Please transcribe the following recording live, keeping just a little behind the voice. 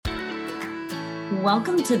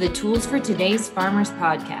Welcome to the Tools for Today's Farmers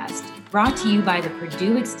podcast, brought to you by the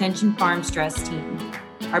Purdue Extension Farm Stress team.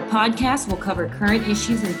 Our podcast will cover current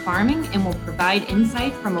issues in farming and will provide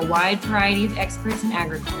insight from a wide variety of experts in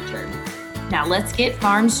agriculture. Now let's get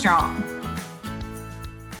farm strong.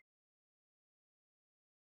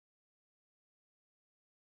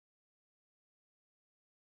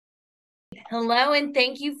 Hello, and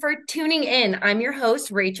thank you for tuning in. I'm your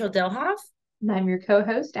host, Rachel Delhoff. And I'm your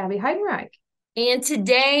co-host, Abby Heidenreich. And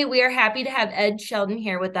today we are happy to have Ed Sheldon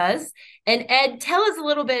here with us. And Ed, tell us a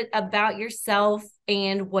little bit about yourself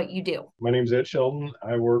and what you do. My name is Ed Sheldon.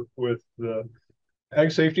 I work with the Ag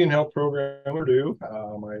Safety and Health Program at Purdue.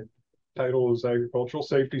 My title is Agricultural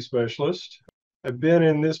Safety Specialist. I've been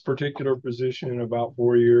in this particular position about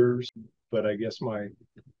 4 years, but I guess my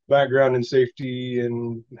background in safety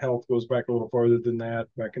and health goes back a little farther than that.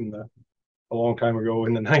 Back in a long time ago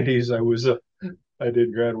in the 90s, I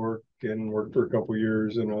did grad work and worked for a couple of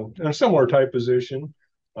years in a similar type position.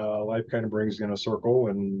 Life kind of brings in a circle,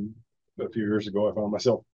 and a few years ago, I found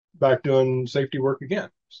myself back doing safety work again.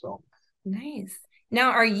 So nice. Now,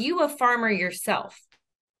 are you a farmer yourself?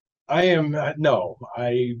 I am. No,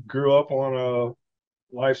 I grew up on a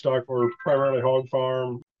livestock or primarily hog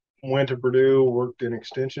farm. Went to Purdue, worked in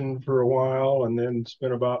extension for a while, and then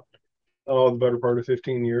spent about the better part of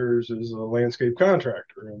 15 years as a landscape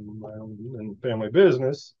contractor in my own family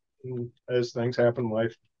business. And as things happen,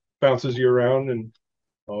 life bounces you around, and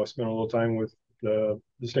I spent a little time with the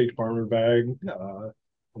State Department of Ag,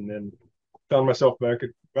 and then found myself back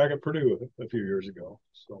at Purdue a few years ago.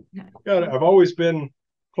 So I've always been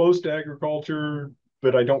close to agriculture,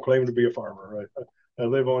 but I don't claim to be a farmer. I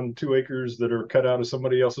live on 2 acres that are cut out of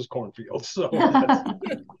somebody else's cornfield. So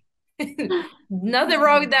nothing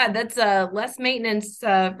wrong with that. That's less maintenance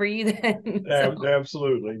for you then. So.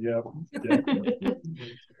 Absolutely. Yeah.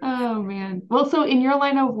 Oh, man. Well, so in your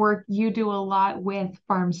line of work, you do a lot with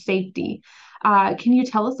farm safety. Can you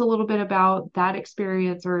tell us a little bit about that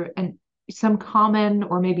experience and some common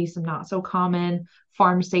or maybe some not so common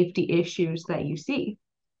farm safety issues that you see?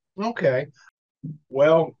 Okay.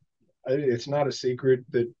 Well, it's not a secret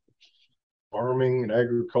that farming and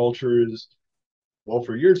agriculture is, well,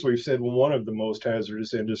 for years we've said one of the most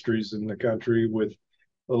hazardous industries in the country,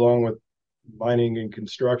 along with mining and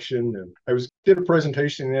construction. And I did a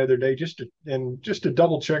presentation the other day just to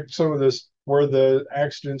double check some of this, where the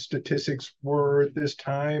accident statistics were at this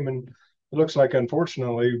time, and it looks like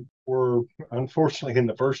we're unfortunately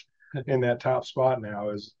in that top spot now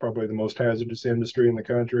as probably the most hazardous industry in the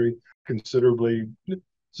country,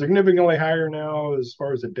 significantly higher now as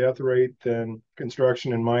far as the death rate than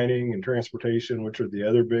construction and mining and transportation, which are the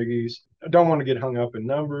other biggies. I don't want to get hung up in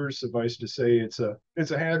numbers. Suffice to say, it's a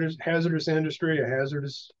hazardous industry, a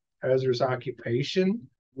hazardous occupation.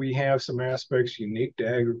 We have some aspects unique to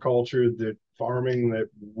agriculture that farming that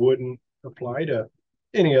wouldn't apply to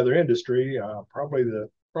any other industry. Probably the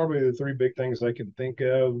 3 big things I can think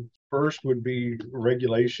of. First would be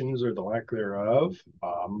regulations or the lack thereof.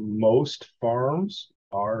 Most farms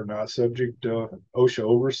are not subject to OSHA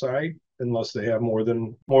oversight unless they have more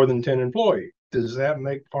than 10 employees. Does that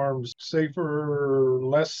make farms safer or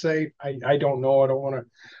less safe? I don't know. I don't want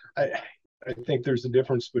to. I think there's a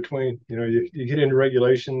difference between, you get into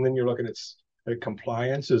regulation, then you're looking at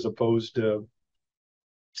compliance as opposed to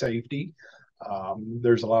safety.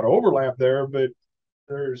 There's a lot of overlap there, but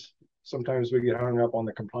sometimes we get hung up on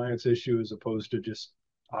the compliance issue as opposed to just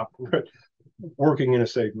working in a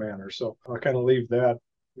safe manner. So I kind of leave that,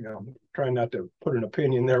 trying not to put an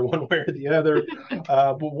opinion there one way or the other.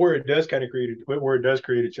 But where it does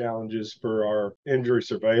create a challenge is for our injury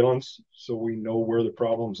surveillance, so we know where the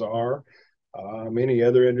problems are. Any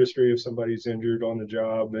other industry, if somebody's injured on the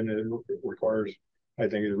job and it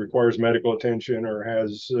requires medical attention or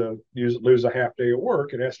lose a half day at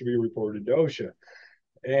work, it has to be reported to OSHA.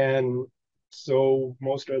 And so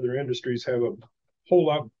most other industries have a whole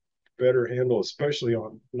lot better handle, especially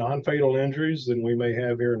on non-fatal injuries, than we may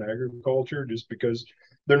have here in agriculture, just because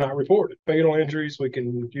they're not reported. Fatal injuries we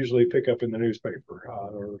can usually pick up in the newspaper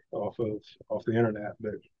or off the internet,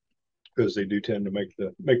 but because they do tend to make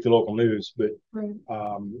the local news. But right.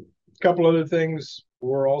 A couple other things.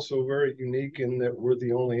 We're also very unique in that we're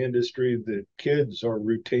the only industry that kids are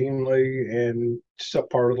routinely, and it's a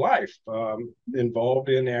part of life, involved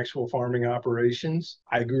in actual farming operations.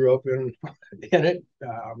 I grew up in it.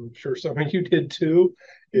 I'm sure some of you did too.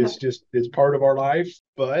 It's part of our life.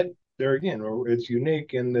 But there again, it's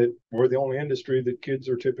unique in that we're the only industry that kids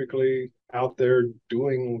are typically out there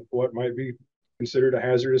doing what might be considered a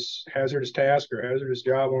hazardous task or hazardous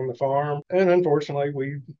job on the farm. And unfortunately,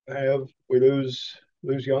 we lose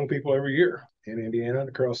lose young people every year in Indiana and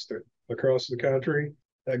across the country.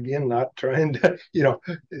 Again, not trying to,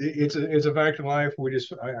 it's a fact of life.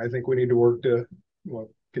 I think we need to work to,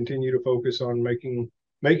 continue to focus on making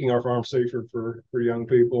our farm safer for young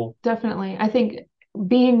people. Definitely. I think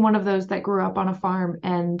being one of those that grew up on a farm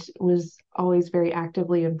and was always very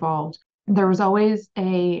actively involved, there was always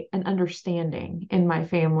an understanding in my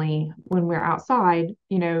family when we're outside,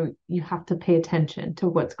 you have to pay attention to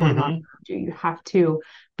what's going on around you. You have to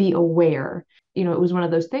be aware. It was one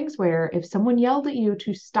of those things where if someone yelled at you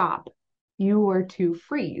to stop, you were to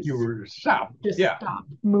freeze. You were stop. Just Yeah. stop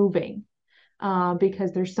moving.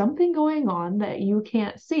 Because there's something going on that you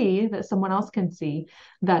can't see that someone else can see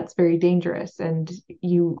that's very dangerous, and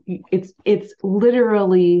it's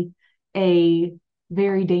literally a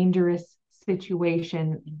very dangerous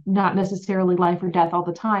situation, not necessarily life or death all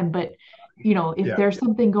the time, but if there's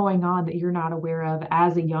something going on that you're not aware of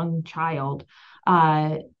as a young child,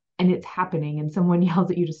 and it's happening and someone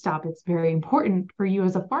yells at you to stop, it's very important for you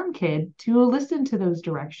as a farm kid to listen to those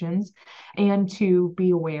directions and to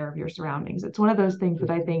be aware of your surroundings. It's one of those things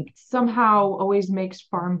that I think somehow always makes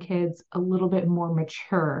farm kids a little bit more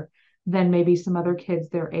mature than maybe some other kids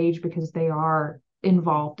their age, because they are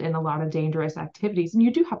involved in a lot of dangerous activities. And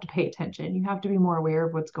you do have to pay attention. You have to be more aware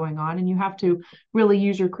of what's going on, and you have to really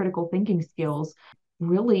use your critical thinking skills,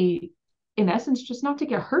 really, in essence, just not to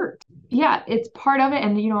get hurt. Yeah, it's part of it.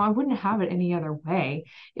 And, I wouldn't have it any other way.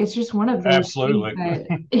 It's just one of those Absolutely. things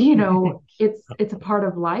that, it's a part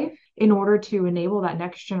of life in order to enable that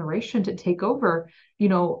next generation to take over.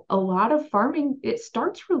 A lot of farming, it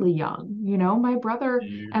starts really young. My brother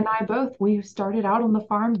and I both, we started out on the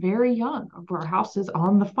farm very young. Our house is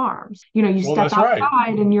on the farms. You step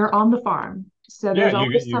outside and you're on the farm. So there's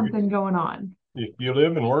always something going on. You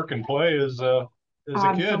live and work and play as a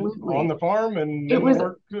kid on the farm, and it was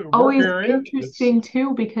work always area. Interesting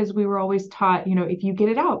too, because we were always taught, if you get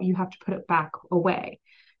it out, you have to put it back away.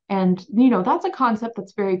 And, that's a concept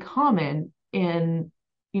that's very common in,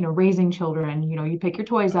 raising children. You pick your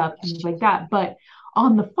toys up, things like that. But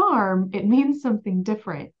on the farm, it means something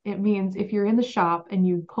different. It means if you're in the shop and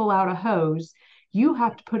you pull out a hose, you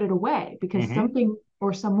have to put it away, because something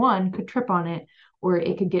or someone could trip on it, or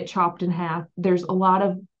it could get chopped in half. There's a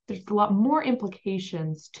lot more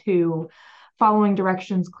implications to following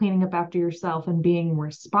directions, cleaning up after yourself, and being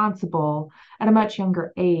responsible at a much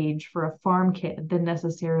younger age for a farm kid than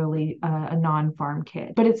necessarily a non-farm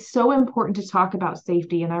kid. But it's so important to talk about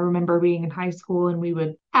safety. And I remember being in high school, and we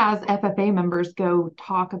would, as FFA members, go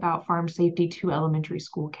talk about farm safety to elementary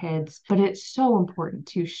school kids. But it's so important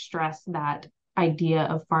to stress that idea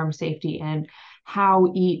of farm safety and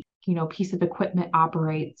how each piece of equipment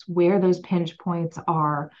operates, where those pinch points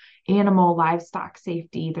are, animal, livestock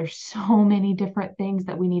safety. There's so many different things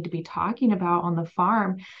that we need to be talking about on the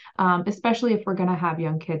farm, especially if we're going to have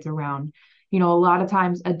young kids around. A lot of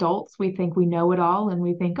times adults, we think we know it all, and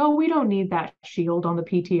we think, oh, we don't need that shield on the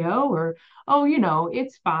PTO, or, oh,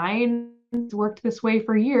 it's fine. It's worked this way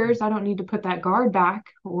for years. I don't need to put that guard back,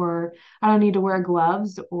 or I don't need to wear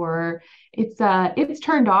gloves, or it's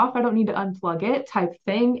turned off, I don't need to unplug it, type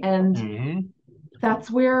thing. And that's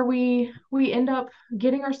where we end up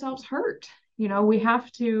getting ourselves hurt. We have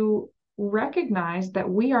to recognize that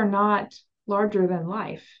we are not larger than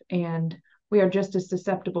life, and we are just as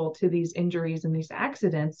susceptible to these injuries and these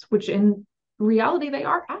accidents, which in reality, they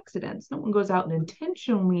are accidents. No one goes out and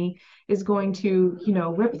intentionally is going to,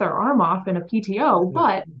 rip their arm off in a PTO,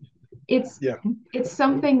 but it's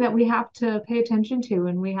something that we have to pay attention to,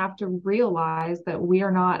 and we have to realize that we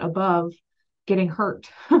are not above getting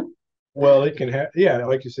hurt. Well, it can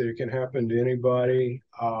like you said, it can happen to anybody.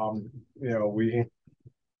 We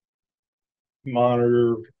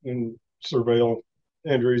monitor and surveil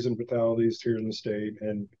injuries and fatalities here in the state,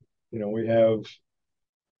 and we have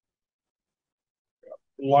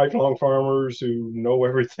lifelong farmers who know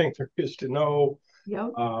everything there is to know.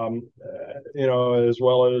 Yep. As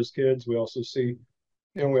well as kids. We also see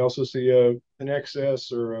an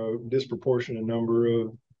excess or a disproportionate number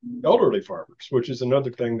of elderly farmers, which is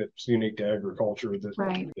another thing that's unique to agriculture.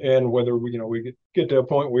 Right. And whether we get to a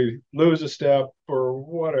point we lose a step or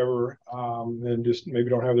whatever, and just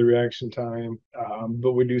maybe don't have the reaction time,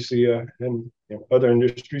 but we do see and other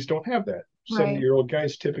industries don't have that. 70-year-old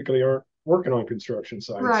guys typically aren't working on construction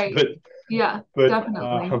sites, right? But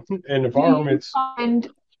Definitely. And the farm, it's find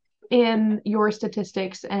in your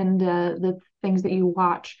statistics and the things that you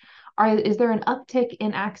watch, is there an uptick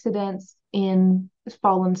in accidents in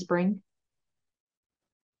fall and spring?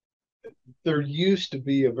 There used to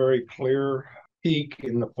be a very clear peak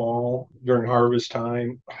in the fall during harvest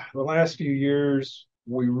time. The last few years,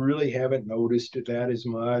 we really haven't noticed that as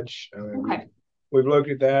much. Okay. We've looked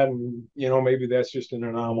at that, and maybe that's just an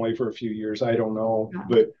anomaly for a few years. I don't know, Yeah.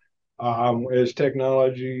 but as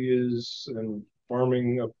technology is and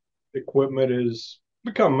farming equipment has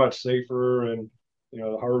become much safer, and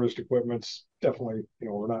the harvest equipment's definitely,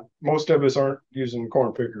 we're not, most of us aren't using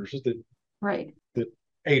corn pickers Right. that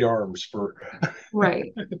 8 arms for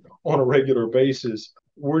Right. on a regular basis.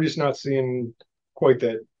 We're just not seeing quite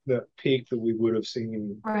that peak that we would have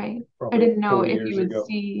seen Right. I probably didn't know 40 if you years would ago.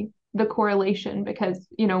 see the correlation because,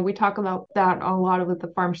 we talk about that a lot with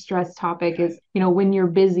the farm stress topic is, when you're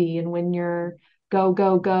busy and when you're go,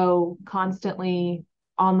 go, go, constantly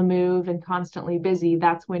on the move and constantly busy,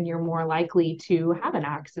 that's when you're more likely to have an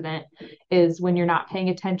accident is when you're not paying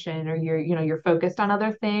attention or you're focused on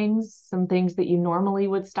other things, some things that you normally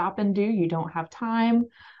would stop and do, you don't have time,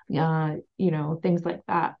 things like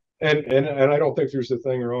that. And I don't think there's a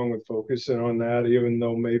thing wrong with focusing on that, even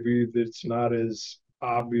though maybe it's not as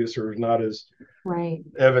obvious or not as Right.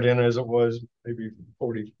 evident as it was maybe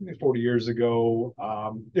 40 years ago.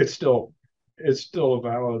 It's still a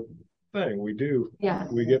valid thing. Yeah.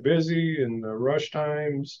 We get busy in the rush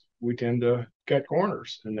times. We tend to cut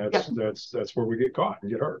corners, and Yep. that's where we get caught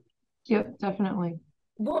and get hurt. Yep, definitely.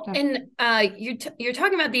 Well, and you're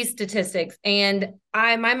talking about these statistics, and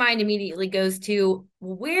my mind immediately goes to,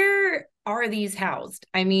 where are these housed?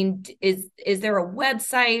 I mean, is there a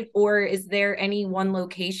website, or is there any one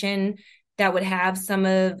location that would have some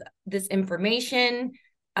of this information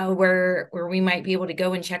where we might be able to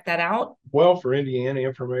go and check that out? Well, for Indiana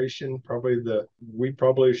information, we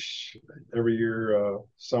publish every year a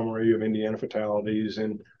summary of Indiana fatalities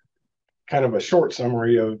and kind of a short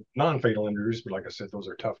summary of non-fatal injuries. But like I said, those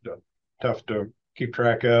are tough to keep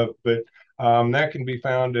track of. But that can be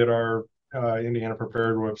found at our Indiana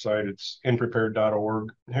Prepared website. It's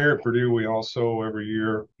inprepared.org. Here at Purdue, we also every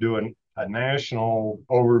year do a national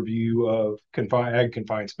overview of ag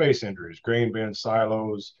confined space injuries, grain bins,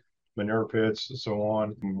 silos, manure pits, and so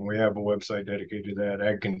on. We have a website dedicated to that,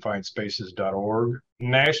 agconfinedspaces.org.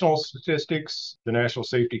 National statistics, the National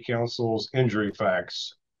Safety Council's injury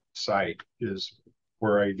facts site is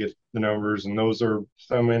where I get the numbers, and those are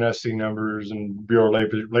some NSC numbers and Bureau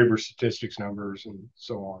of Labor Statistics numbers and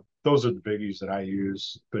so on. Those are the biggies that I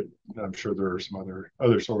use, but I'm sure there are some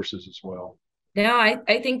other sources as well. No,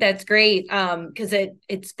 I think that's great because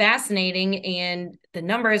it's fascinating, and the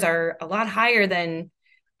numbers are a lot higher than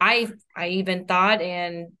I even thought,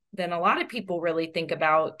 and than a lot of people really think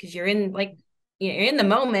about, because you're in the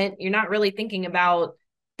moment, you're not really thinking about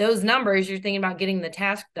those numbers, you're thinking about getting the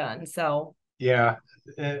task done. So yeah,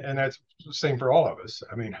 and that's the same for all of us.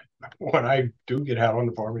 I mean, when I do get out on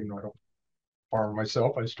the farm, I don't farm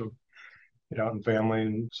myself, I still get out in family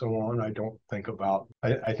and so on. I don't think about,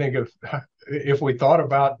 I think if we thought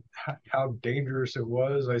about how dangerous it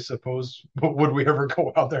was, I suppose, would we ever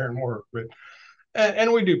go out there and work? But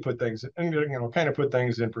and we do put things, and kind of put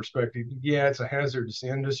things in perspective. Yeah, it's a hazardous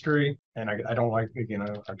industry, and I don't like,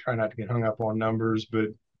 I try not to get hung up on numbers, but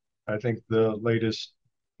I think the latest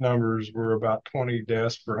numbers were about 20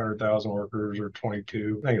 deaths per 100,000 workers, or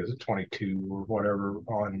 22. I think it was 22 or whatever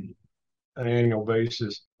on an annual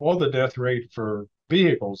basis. Well, the death rate for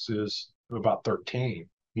vehicles is about 13.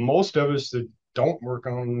 Most of us that don't work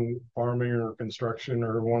on farming or construction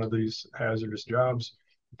or one of these hazardous jobs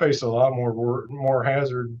face a lot more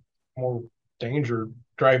hazard, more danger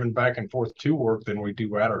driving back and forth to work than we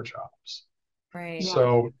do at our jobs. right.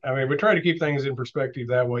 So, I mean, we try to keep things in perspective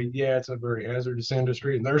that way. Yeah, it's a very hazardous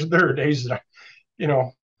industry, and there are days that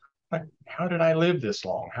like, how did I live this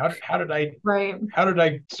long? How did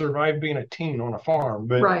I survive being a teen on a farm?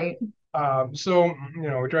 But Right. So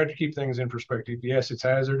we try to keep things in perspective. Yes, it's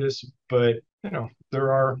hazardous, but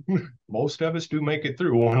there are most of us do make it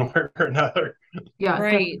through one way or another. Yeah,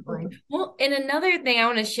 Right. definitely. Well, and another thing, I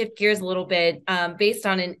want to shift gears a little bit based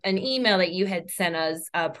on an email that you had sent us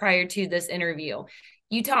prior to this interview.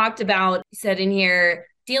 You talked about, said in here,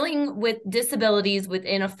 dealing with disabilities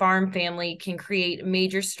within a farm family can create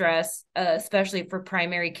major stress, especially for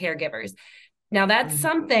primary caregivers. Now, that's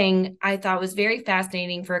something I thought was very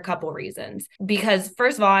fascinating for a couple of reasons. Because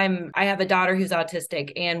first of all, I have a daughter who's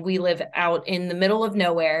autistic, and we live out in the middle of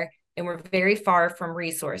nowhere, and we're very far from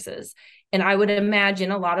resources. And I would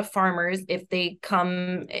imagine a lot of farmers, if they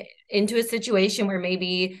come into a situation where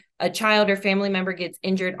maybe a child or family member gets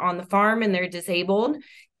injured on the farm and they're disabled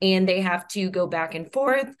and they have to go back and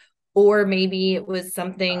forth, or maybe it was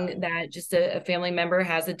something that just a family member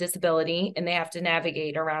has a disability and they have to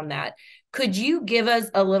navigate around that. Could you give us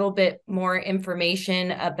a little bit more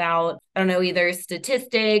information about, I don't know, either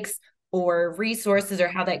statistics or resources or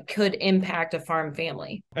how that could impact a farm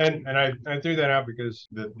family. And I threw that out because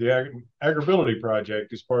the AgriBility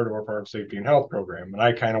project is part of our farm safety and health program. And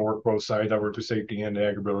I kind of work both sides. I work the safety and the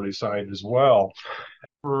AgriBility side as well.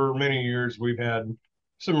 For many years, we've had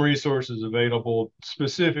some resources available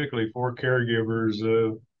specifically for caregivers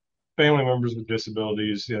of family members with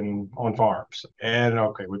disabilities on farms. And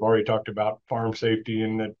okay, we've already talked about farm safety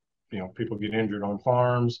and that, people get injured on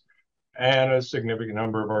farms. And a significant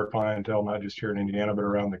number of our clientele, not just here in Indiana, but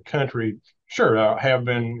around the country, sure, have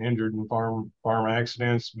been injured in farm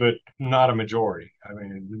accidents, but not a majority. I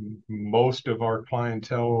mean, most of our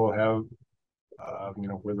clientele have,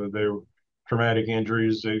 whether they're traumatic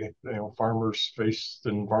injuries, farmers face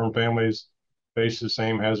and farm families face the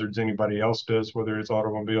same hazards anybody else does, whether it's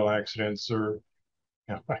automobile accidents or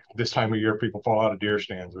this time of year, people fall out of deer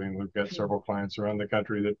stands. I mean, we've got several clients around the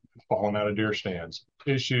country that have fallen out of deer stands.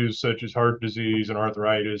 Issues such as heart disease and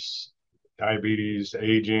arthritis, diabetes,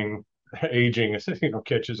 aging,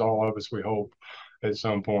 catches all of us, we hope, at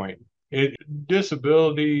some point.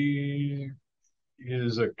 Disability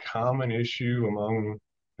is a common issue among,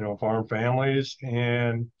 farm families.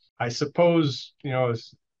 And I suppose,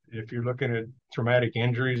 if you're looking at traumatic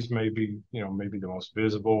injuries, maybe the most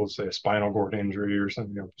visible, say a spinal cord injury or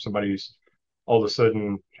something, somebody's all of a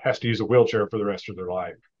sudden has to use a wheelchair for the rest of their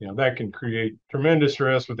life. That can create tremendous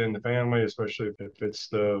stress within the family, especially if it's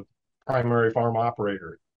the primary farm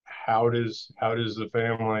operator. How does the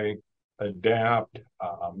family adapt?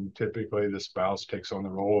 Typically the spouse takes on the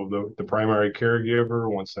role of the primary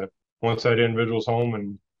caregiver once that individual's home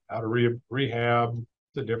and out of rehab.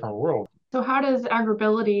 It's a different world. So how does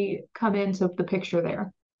AgriBility come into the picture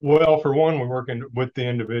there? Well, for one, we're working with the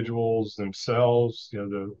individuals themselves,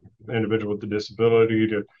 the individual with the disability,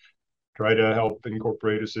 to try to help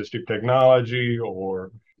incorporate assistive technology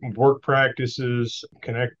or work practices,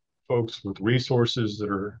 connect folks with resources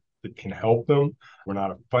that can help them. We're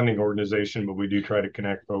not a funding organization, but we do try to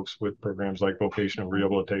connect folks with programs like vocational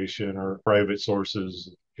rehabilitation or private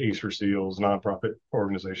sources, Ace for Seals, nonprofit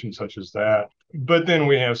organizations such as that. But then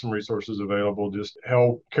we have some resources available just to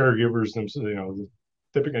help caregivers themselves.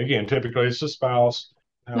 Typically it's a spouse.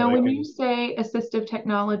 Now, when you say assistive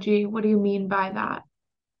technology, what do you mean by that?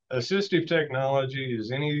 Assistive technology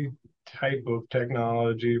is any type of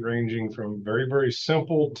technology ranging from very, very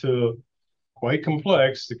simple to quite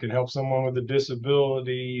complex that can help someone with a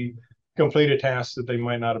disability complete a task that they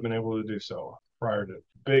might not have been able to do so prior to.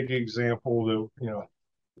 Big example that,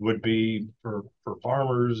 would be for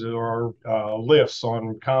farmers or lifts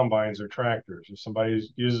on combines or tractors. If somebody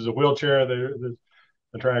uses a wheelchair, the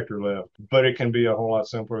tractor lift, but it can be a whole lot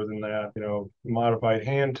simpler than that. Modified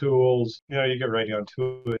hand tools, you get right down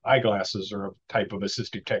to it. Eyeglasses are a type of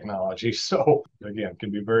assistive technology. So again, can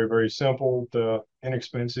be very, very simple to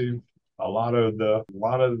inexpensive. A lot of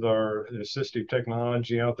our assistive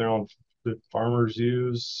technology out there that farmers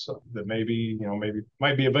use that might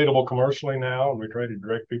be available commercially now, and we try to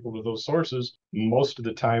direct people to those sources. Most of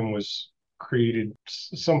the time was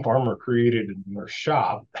some farmer created in their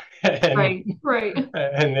shop, and, right,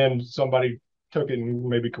 and then somebody took it and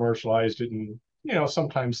maybe commercialized it. And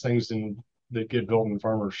sometimes things that get built in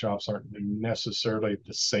farmer shops aren't necessarily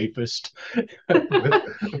the safest.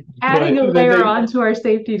 Adding a layer onto our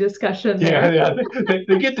safety discussion there. Yeah,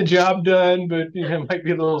 they get the job done, but it might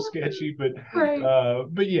be a little sketchy. But right.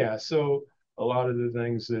 But yeah, so a lot of the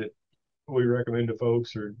things that we recommend to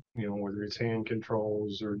folks are, whether it's hand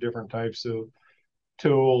controls or different types of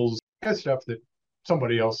tools, that stuff that some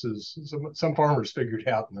farmers figured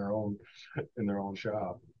out in their own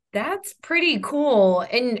shop. That's pretty cool.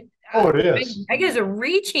 And it is. I guess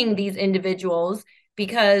reaching these individuals,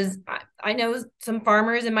 because I know some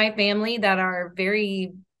farmers in my family that are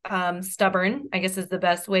very stubborn, I guess is the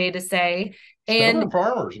best way to say. Stubborn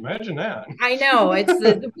farmers, imagine that. I know it's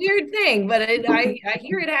a weird thing, but I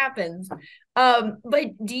hear it happens.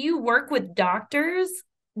 But do you work with doctors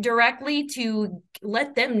directly to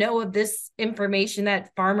let them know of this information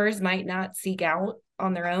that farmers might not seek out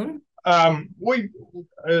on their own? We,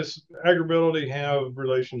 as AgriBility, have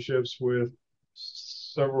relationships with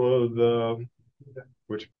several of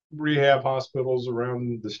which rehab hospitals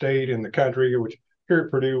around the state and the country. Which here at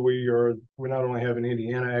Purdue, we not only have an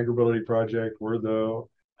Indiana AgriBility project, we're the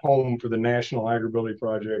home for the National AgriBility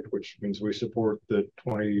Project, which means we support the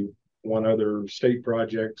 21 other state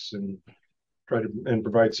projects and try to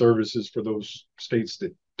provide services for those states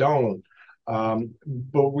that don't.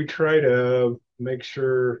 But we try to make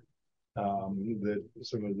sure that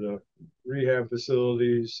some of the rehab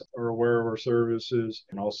facilities are aware of our services,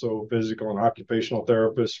 and also physical and occupational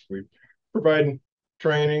therapists. We provide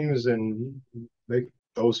trainings and make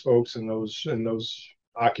those folks and those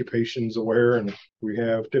occupations aware. And we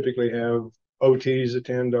typically have OTs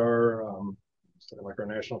attend like our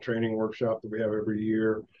national training workshop that we have every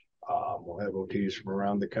year. We'll have OTs from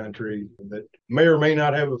around the country that may or may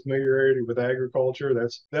not have a familiarity with agriculture.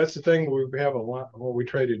 That's the thing we have a lot. What we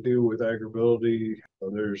try to do with AgriAbility,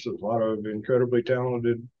 there's a lot of incredibly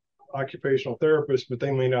talented occupational therapists, but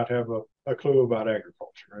they may not have a clue about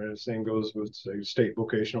agriculture. And the same goes with, say, state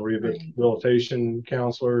vocational rehabilitation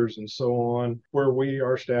counselors and so on, where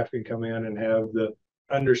our staff can come in and have the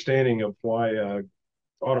understanding of why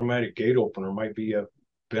automatic gate opener might be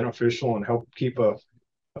beneficial and help keep a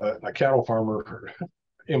cattle farmer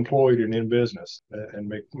employed and in business, and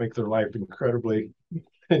make their life incredibly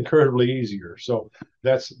easier. So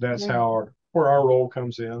that's where our role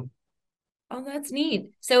comes in. Oh, that's neat.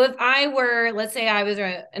 So if I were, let's say I was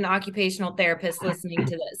an occupational therapist listening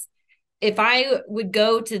to this, if I would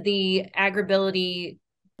go to the AgriAbility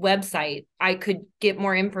website, I could get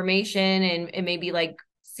more information and maybe like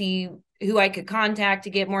see who I could contact to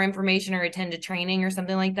get more information or attend a training or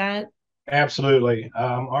something like that? Absolutely.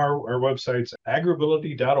 Our website's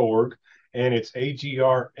agribility.org, and it's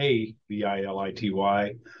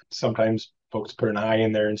AGRABILITY. Sometimes folks put an I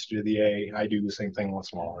in there instead of the A. I do the same thing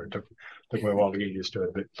once in a while. It took me a while to get used to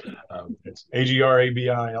it, but it's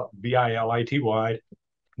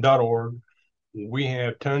AGRABILITY.org. We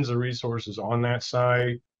have tons of resources on that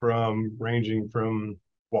site, ranging from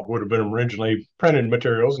what would have been originally printed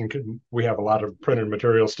materials, and we have a lot of printed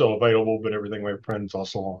materials still available, but everything we have printed is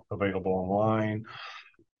also available online.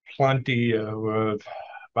 Plenty of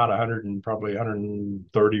about 100 and probably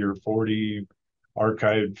 130 or 40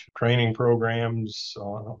 archived training programs,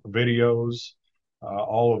 videos,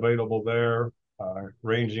 all available there,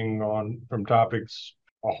 ranging from topics,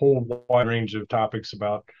 a whole wide range of topics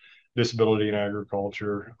about disability in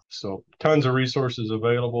agriculture. So tons of resources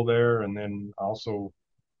available there. And then also,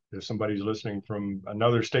 if somebody's listening from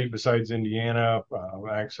another state besides Indiana,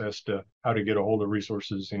 access to how to get a hold of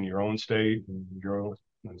resources in your own state.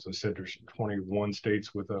 As I said, there's 21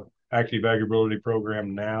 states with an active AgriAbility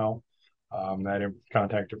program now. That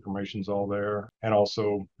contact information is all there. And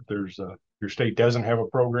also, if your state doesn't have a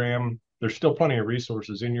program, there's still plenty of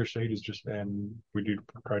resources in your state. And we do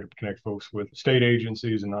try to connect folks with state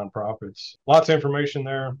agencies and nonprofits. Lots of information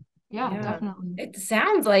there. Yeah, definitely. It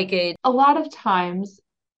sounds like it. A lot of times,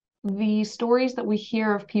 the stories that we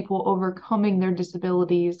hear of people overcoming their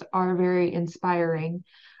disabilities are very inspiring.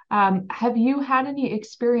 Have you had any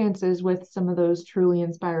experiences with some of those truly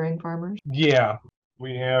inspiring farmers? Yeah,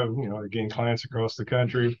 we have, again, clients across the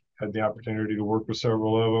country. Had the opportunity to work with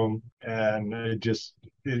several of them, and it's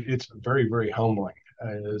very, very humbling.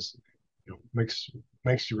 Makes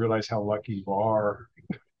you realize how lucky you are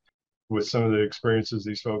with some of the experiences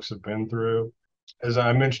these folks have been through. As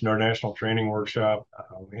I mentioned, our national training workshop,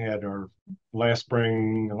 we had our last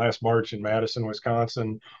March in Madison,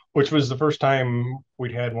 Wisconsin, which was the first time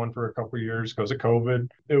we'd had one for a couple of years because of COVID.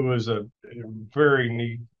 It was a very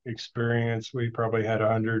neat experience. We probably had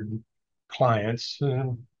 100 clients,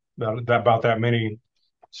 and about that many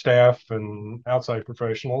staff and outside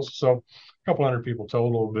professionals. So a couple hundred people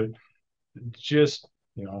total, but just,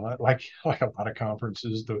 like a lot of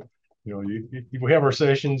conferences, we have our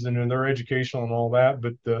sessions and they're educational and all that,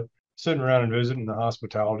 but sitting around and visiting the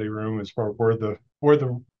hospitality room is where the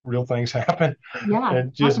real things happen. Yeah,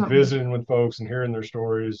 and just definitely. visiting with folks and hearing their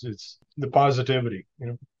stories, it's the positivity,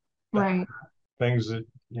 Right. things that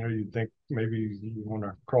you'd think maybe you want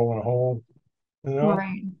to crawl in a hole.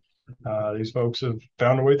 Right. These folks have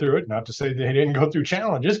found a way through it. Not to say they didn't go through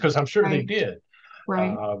challenges, because I'm sure they did.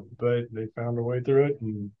 Right. But they found a way through it,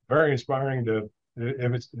 and very inspiring if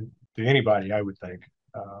it's to anybody, I would think.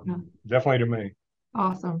 Definitely to me.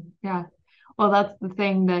 Awesome. Yeah. Well, that's the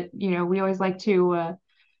thing that, we always like to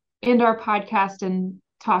end our podcast and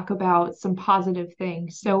talk about some positive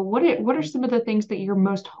things. So what are some of the things that you're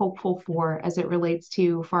most hopeful for as it relates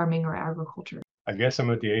to farming or agriculture? I guess I'm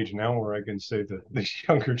at the age now where I can say that the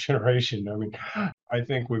younger generation, I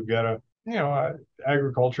think we've got to,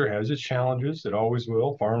 agriculture has its challenges. It always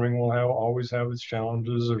will. Farming will always have its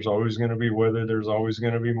challenges. There's always going to be weather. There's always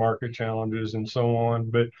going to be market challenges and so on.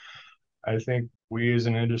 But I think we as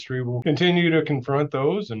an industry will continue to confront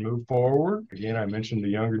those and move forward. Again, I mentioned the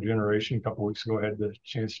younger generation a couple of weeks ago. I had the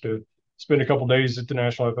chance to spend a couple of days at the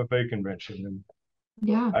National FFA convention. And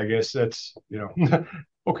yeah, I guess that's,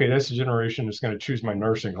 okay, that's the generation that's going to choose my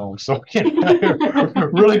nursing home. So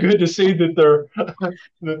really good to see that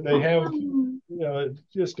they have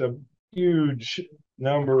just a huge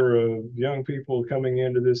number of young people coming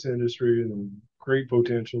into this industry and great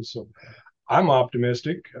potential. So I'm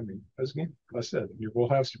optimistic. I mean, as again, I said, we'll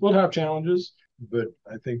have challenges, but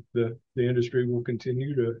I think the industry will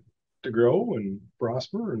continue to grow and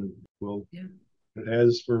prosper, and will Yeah. it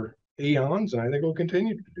has for eons, and I think it will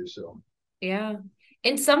continue to do so. Yeah.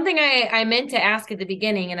 And something I meant to ask at the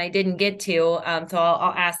beginning and I didn't get to, so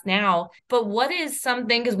I'll ask now. But what is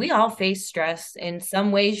something, because we all face stress in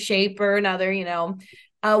some way, shape, or another,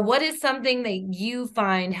 what is something that you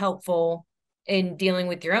find helpful in dealing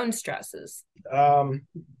with your own stresses? I'm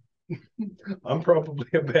probably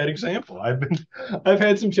a bad example. I've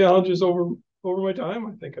had some challenges over my time.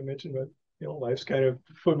 I think I mentioned that, life's kind of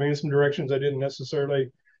put me in some directions I didn't necessarily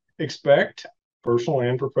expect, personal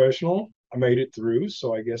and professional. I made it through,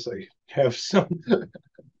 so I guess I have some.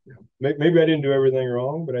 Maybe I didn't do everything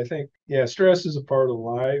wrong, but I think, yeah, stress is a part of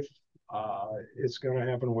life. It's going to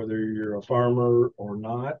happen whether you're a farmer or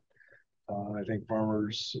not. I think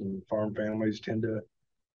farmers and farm families tend to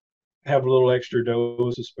have a little extra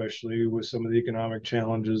dose, especially with some of the economic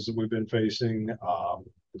challenges that we've been facing,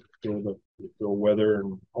 the weather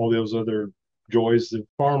and all those other joys of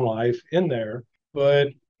farm life in there. But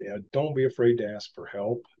yeah, don't be afraid to ask for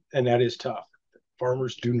help. And that is tough.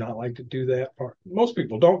 Farmers do not like to do that. Most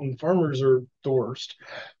people don't, and farmers are the worst.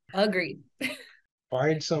 Agreed.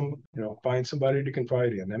 Find somebody to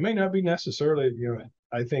confide in. That may not be necessarily,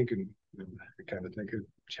 I think, and I kind of think of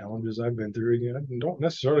challenges I've been through. You don't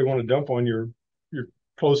necessarily want to dump on your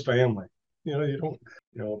close family. You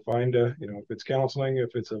don't, find if it's counseling, if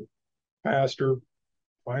it's a pastor,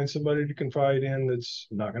 find somebody to confide in that's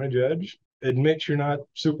not going to judge. Admit you're not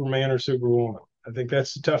Superman or Superwoman. I think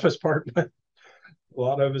that's the toughest part a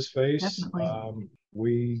lot of us face.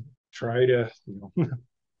 We try to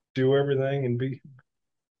do everything and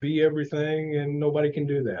be everything, and nobody can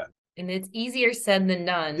do that. And it's easier said than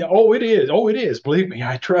done. Yeah, oh, it is. Oh, it is. Believe me,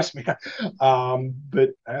 I trust me. But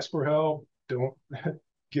ask for help. Don't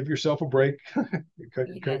give yourself a break.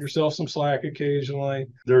 Cut yourself some slack occasionally.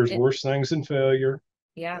 There's worse things than failure.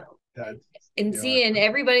 Yeah. And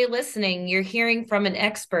everybody listening, you're hearing from an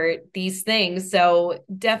expert these things. So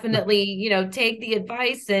definitely, take the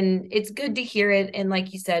advice, and it's good to hear it. And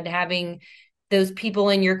like you said, having those people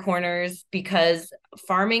in your corners, because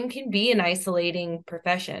farming can be an isolating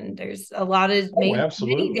profession. There's a lot of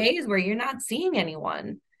many days where you're not seeing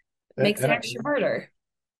anyone. It makes it extra harder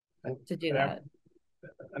to do that.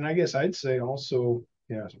 And I guess I'd say also,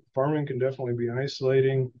 farming can definitely be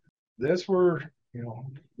isolating. That's where,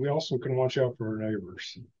 we also can watch out for our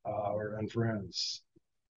neighbors and friends.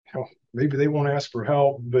 Maybe they won't ask for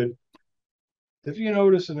help, but if you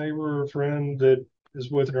notice a neighbor or friend that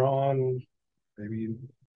is withdrawn, maybe you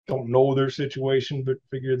don't know their situation, but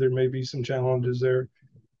figure there may be some challenges there,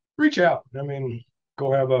 reach out. I mean,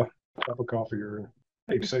 go have a cup of coffee, or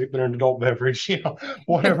say they're an adult beverage,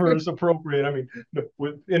 whatever is appropriate. I mean,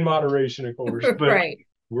 in moderation, of course. But right.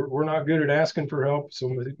 We're not good at asking for help, so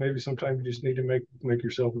maybe sometimes you just need to make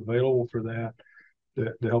yourself available for that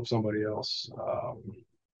to help somebody else.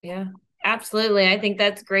 Yeah, absolutely. I think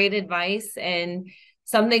that's great advice, and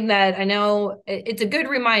something that I know it's a good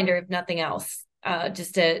reminder, if nothing else,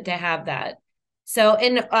 just to have that. So,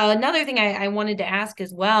 and another thing I wanted to ask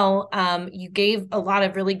as well, you gave a lot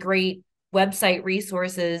of really great website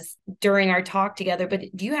resources during our talk together, but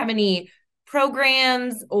do you have any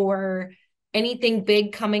programs or anything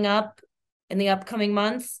big coming up in the upcoming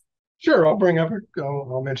months? Sure,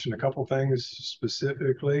 I'll mention a couple things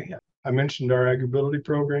specifically. I mentioned our AgriBility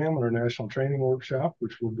program and our national training workshop,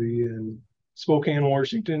 which will be in Spokane,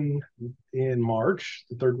 Washington in March,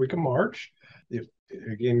 the third week of March. If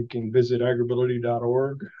again, you can visit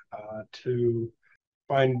agribility.org to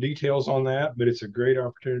find details on that, but it's a great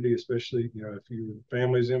opportunity, especially if your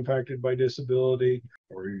family's impacted by disability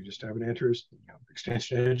or you just have an interest.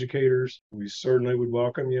 Extension educators, we certainly would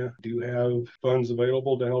welcome you. Do have funds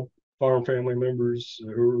available to help farm family members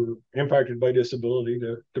who are impacted by disability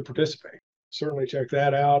to participate. Certainly check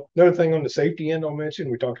that out. Another thing on the safety end I'll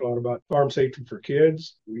mention, we talked a lot about farm safety for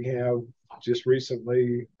kids. We have just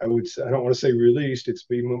recently, I don't want to say released, it's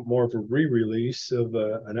been more of a re-release of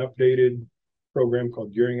an updated program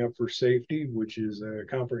called Gearing Up for Safety, which is a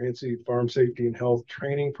comprehensive farm safety and health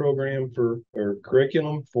training program or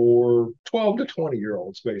curriculum for 12 to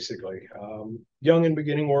 20-year-olds, basically. Young and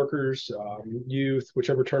beginning workers, youth,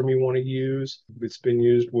 whichever term you want to use. It's been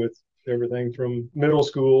used with everything from middle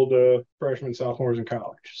school to freshmen, sophomores in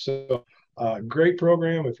college. So great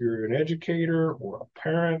program if you're an educator or a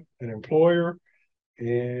parent, an employer,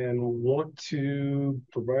 and want to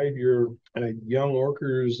provide your young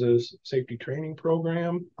workers a safety training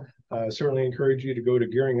program. Certainly encourage you to go to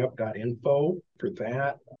gearingup.info for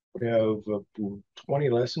that. We have 20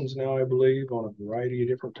 lessons now, I believe, on a variety of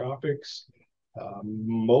different topics,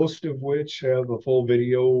 most of which have a full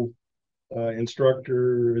video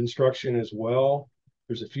instruction as well.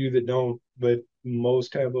 There's a few that don't, but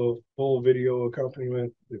most have a full video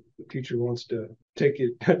accompaniment. If the teacher wants to take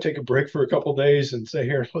a break for a couple days and say,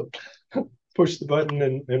 here, look, push the button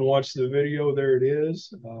and watch the video, there it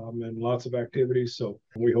is, and lots of activities. So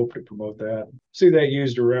we hope to promote that. See that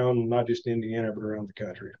used around not just Indiana, but around the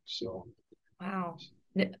country. So wow,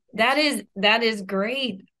 that is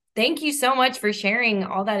great. Thank you so much for sharing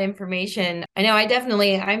all that information. I know I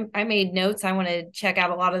made notes. I want to check out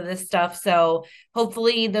a lot of this stuff. So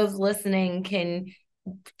hopefully those listening can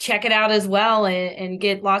check it out as well and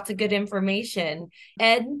get lots of good information.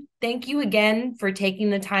 Ed, thank you again for taking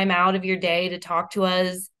the time out of your day to talk to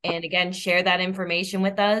us and again, share that information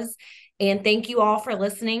with us. And thank you all for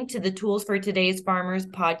listening to the Tools for Today's Farmers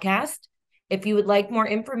podcast. If you would like more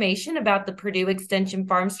information about the Purdue Extension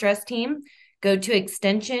Farm Stress Team, go to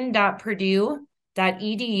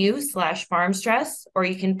extension.purdue.edu/farmstress, or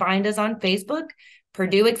you can find us on Facebook,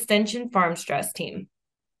 Purdue Extension Farm Stress Team.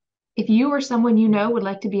 If you or someone you know would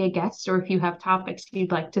like to be a guest, or if you have topics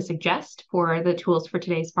you'd like to suggest for the Tools for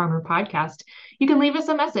Today's Farmer podcast, you can leave us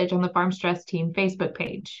a message on the Farm Stress Team Facebook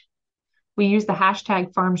page. We use the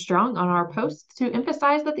hashtag FarmStrong on our posts to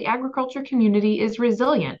emphasize that the agriculture community is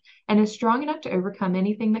resilient and is strong enough to overcome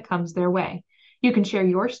anything that comes their way. You can share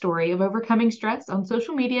your story of overcoming stress on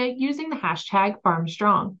social media using the hashtag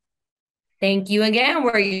FarmStrong. Thank you again.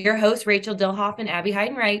 We're your hosts, Rachel Dilhoff and Abby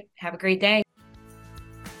Heidenreich. Have a great day.